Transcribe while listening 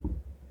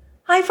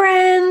Hi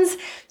friends,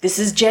 this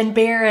is Jen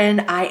Barron.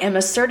 I am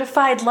a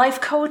certified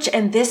life coach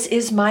and this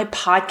is my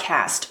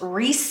podcast,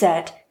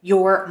 Reset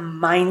Your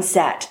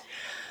Mindset.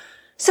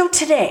 So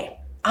today,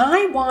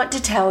 I want to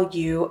tell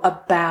you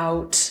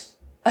about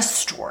a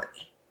story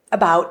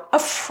about a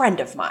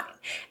friend of mine.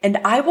 And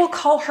I will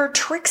call her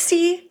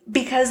Trixie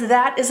because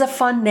that is a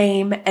fun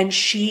name and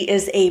she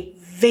is a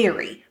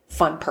very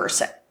fun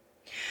person.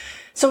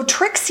 So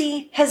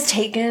Trixie has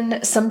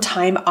taken some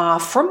time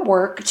off from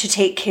work to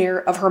take care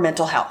of her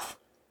mental health.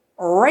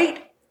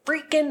 Right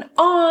freaking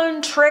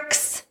on,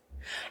 Trix.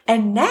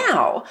 And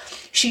now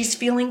she's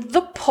feeling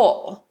the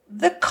pull,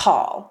 the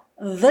call,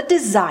 the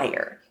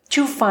desire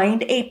to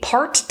find a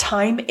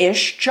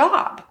part-time-ish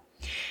job.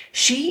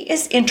 She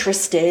is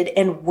interested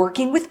in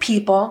working with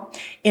people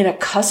in a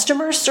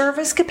customer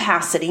service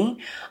capacity,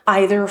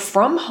 either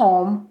from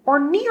home or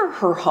near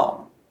her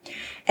home.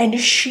 And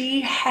she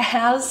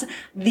has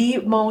the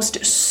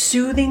most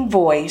soothing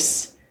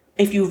voice,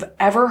 if you've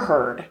ever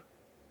heard.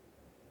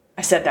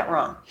 I said that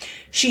wrong.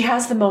 She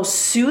has the most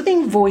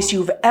soothing voice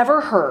you've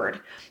ever heard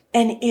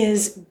and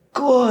is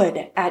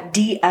good at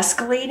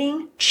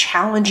de-escalating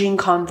challenging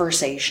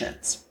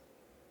conversations.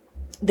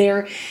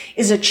 There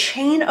is a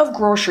chain of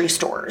grocery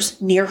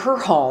stores near her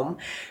home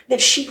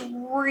that she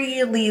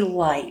really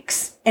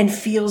likes and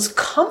feels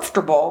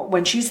comfortable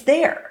when she's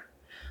there.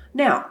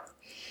 Now,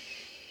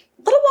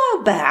 a little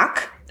while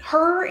back,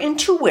 her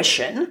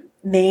intuition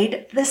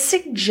made the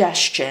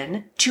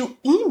suggestion to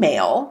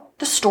email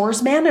the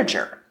store's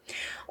manager.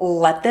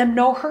 Let them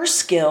know her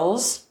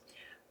skills,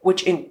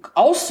 which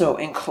also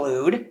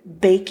include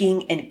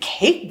baking and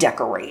cake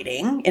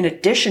decorating, in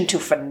addition to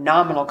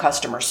phenomenal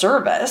customer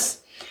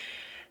service,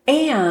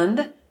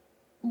 and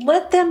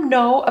let them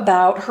know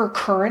about her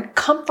current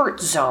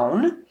comfort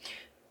zone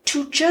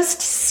to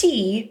just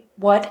see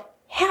what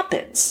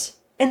happens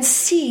and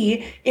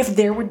see if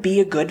there would be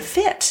a good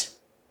fit.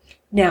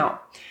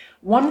 Now,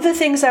 one of the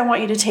things I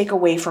want you to take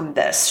away from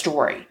this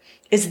story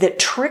is that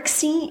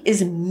Trixie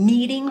is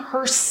meeting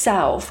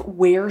herself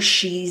where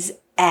she's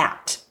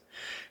at.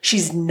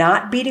 She's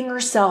not beating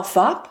herself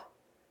up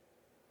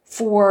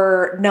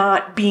for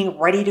not being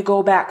ready to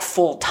go back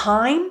full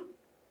time.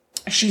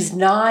 She's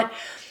not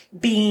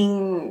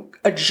being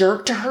a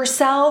jerk to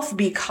herself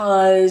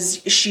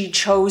because she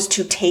chose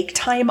to take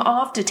time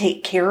off to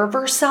take care of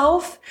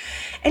herself.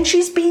 And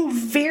she's being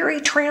very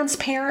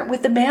transparent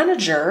with the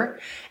manager,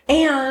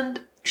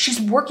 and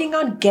she's working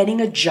on getting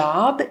a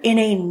job in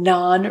a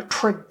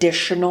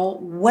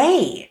non-traditional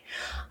way.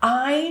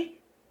 I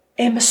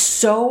am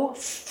so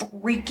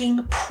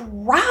freaking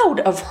proud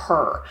of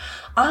her.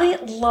 I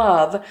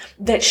love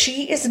that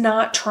she is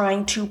not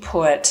trying to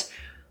put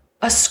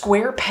a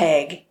square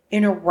peg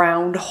in a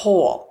round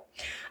hole.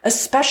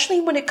 Especially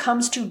when it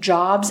comes to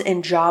jobs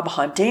and job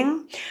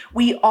hunting,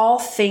 we all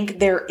think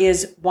there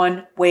is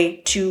one way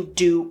to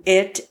do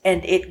it,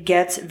 and it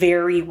gets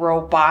very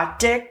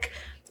robotic.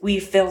 We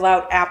fill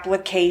out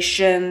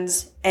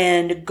applications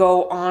and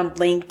go on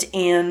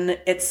LinkedIn,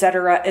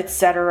 etc.,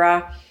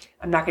 etc.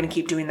 I'm not going to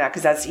keep doing that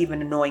because that's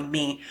even annoying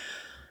me.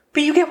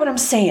 But you get what I'm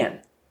saying.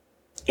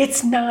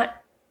 It's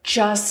not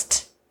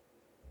just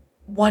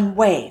one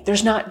way.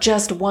 There's not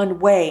just one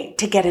way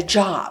to get a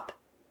job.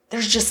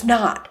 There's just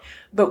not.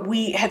 But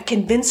we have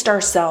convinced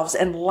ourselves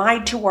and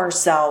lied to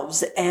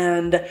ourselves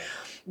and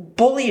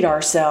bullied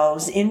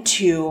ourselves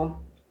into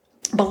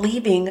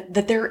believing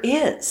that there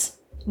is.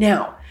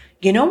 Now,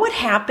 you know what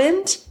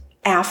happened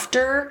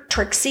after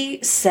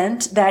Trixie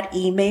sent that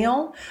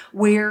email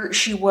where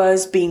she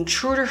was being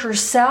true to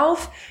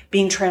herself,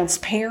 being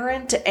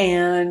transparent,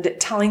 and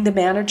telling the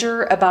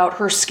manager about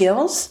her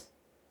skills?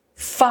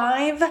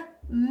 5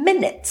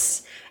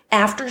 minutes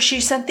after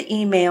she sent the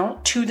email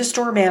to the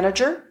store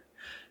manager,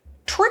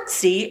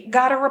 Trixie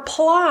got a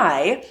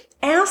reply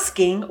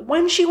asking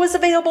when she was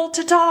available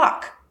to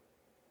talk.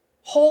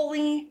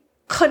 Holy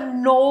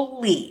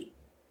cannoli.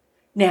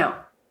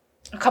 Now,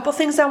 a couple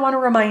things I want to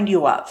remind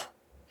you of.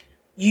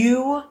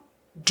 You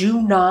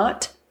do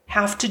not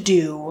have to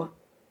do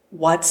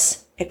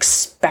what's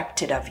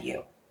expected of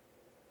you.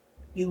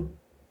 You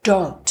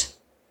don't.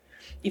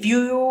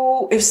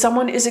 If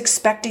someone is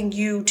expecting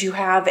you to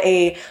have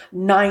a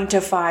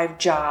 9-to-5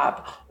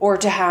 job or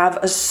to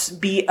have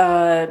be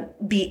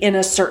in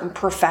a certain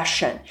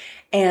profession,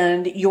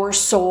 and your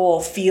soul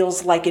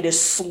feels like it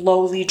is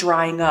slowly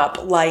drying up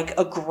like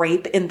a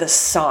grape in the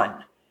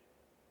sun,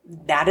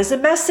 that is a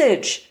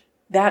message.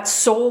 That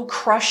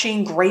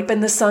soul-crushing grape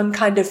in the sun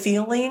kind of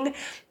feeling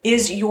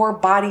is your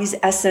body's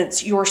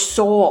essence, your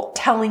soul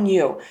telling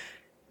you,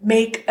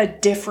 make a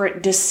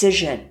different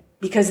decision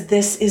because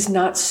this is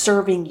not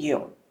serving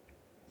you.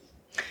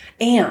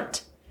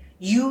 And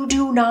you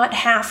do not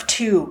have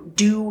to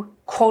do,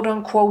 quote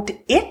unquote,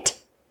 it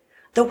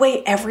the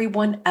way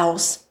everyone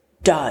else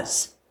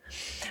does.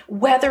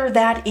 Whether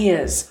that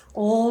is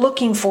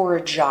looking for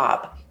a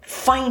job,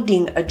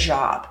 finding a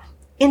job,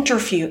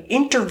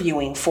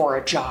 interviewing for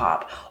a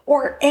job,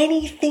 or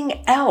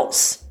anything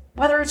else,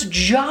 whether it's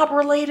job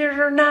related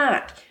or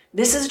not.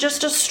 This is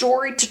just a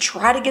story to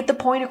try to get the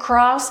point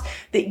across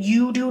that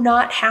you do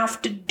not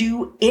have to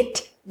do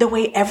it the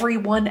way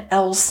everyone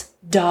else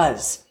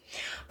does.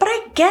 But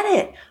I get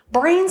it.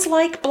 Brains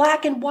like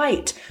black and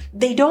white.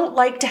 They don't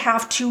like to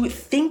have to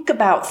think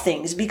about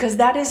things because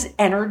that is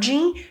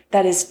energy,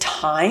 that is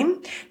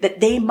time that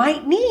they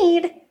might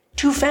need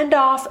to fend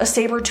off a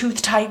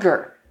saber-toothed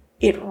tiger.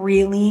 It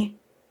really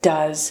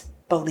does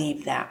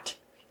believe that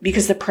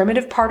because the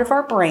primitive part of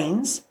our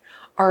brains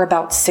are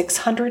about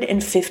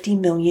 650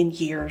 million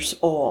years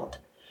old.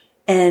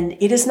 And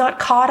it is not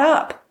caught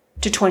up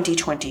to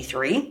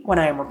 2023 when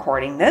I am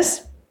recording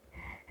this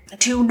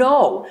to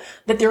know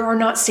that there are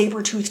not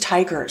saber-toothed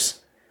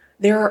tigers.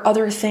 There are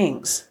other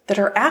things that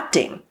are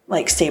acting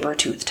like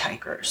saber-toothed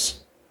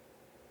tigers.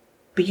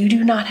 But you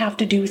do not have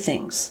to do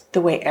things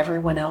the way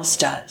everyone else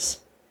does.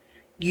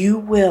 You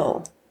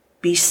will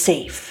be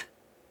safe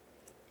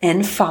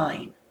and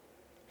fine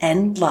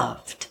and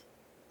loved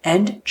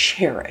and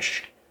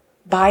cherished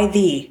by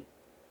the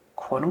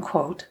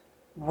quote-unquote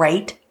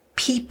right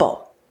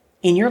people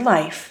in your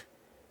life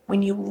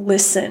when you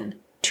listen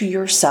to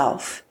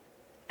yourself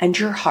and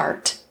your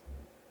heart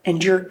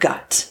and your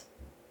gut.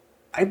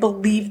 I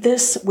believe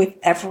this with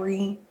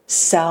every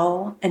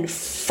cell and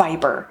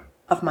fiber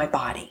of my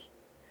body.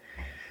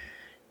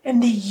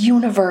 And the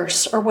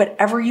universe, or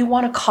whatever you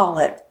want to call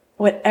it,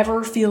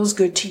 whatever feels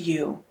good to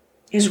you,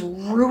 is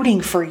rooting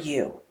for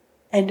you.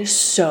 And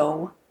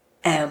so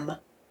am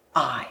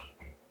I.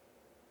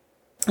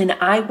 And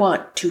I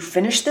want to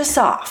finish this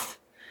off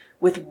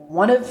with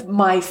one of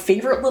my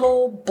favorite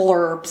little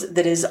blurbs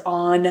that is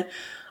on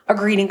a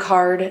greeting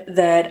card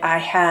that I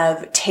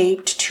have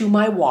taped to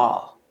my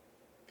wall.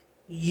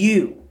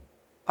 You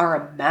are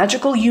a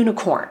magical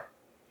unicorn,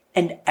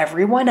 and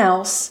everyone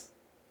else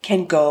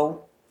can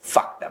go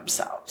fuck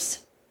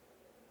themselves.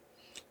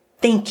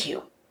 Thank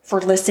you for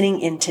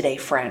listening in today,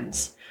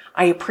 friends.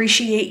 I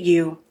appreciate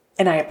you,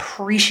 and I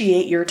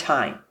appreciate your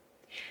time.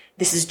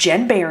 This is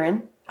Jen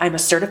Barron. I'm a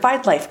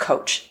certified life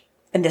coach,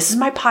 and this is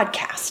my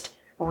podcast,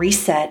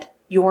 Reset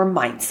Your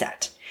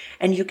Mindset.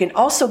 And you can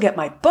also get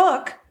my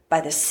book by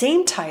the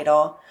same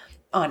title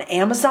on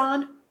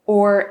Amazon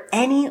or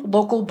any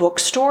local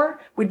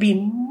bookstore. Would be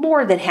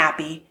more than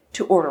happy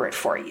to order it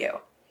for you.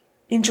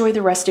 Enjoy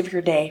the rest of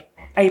your day.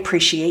 I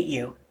appreciate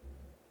you.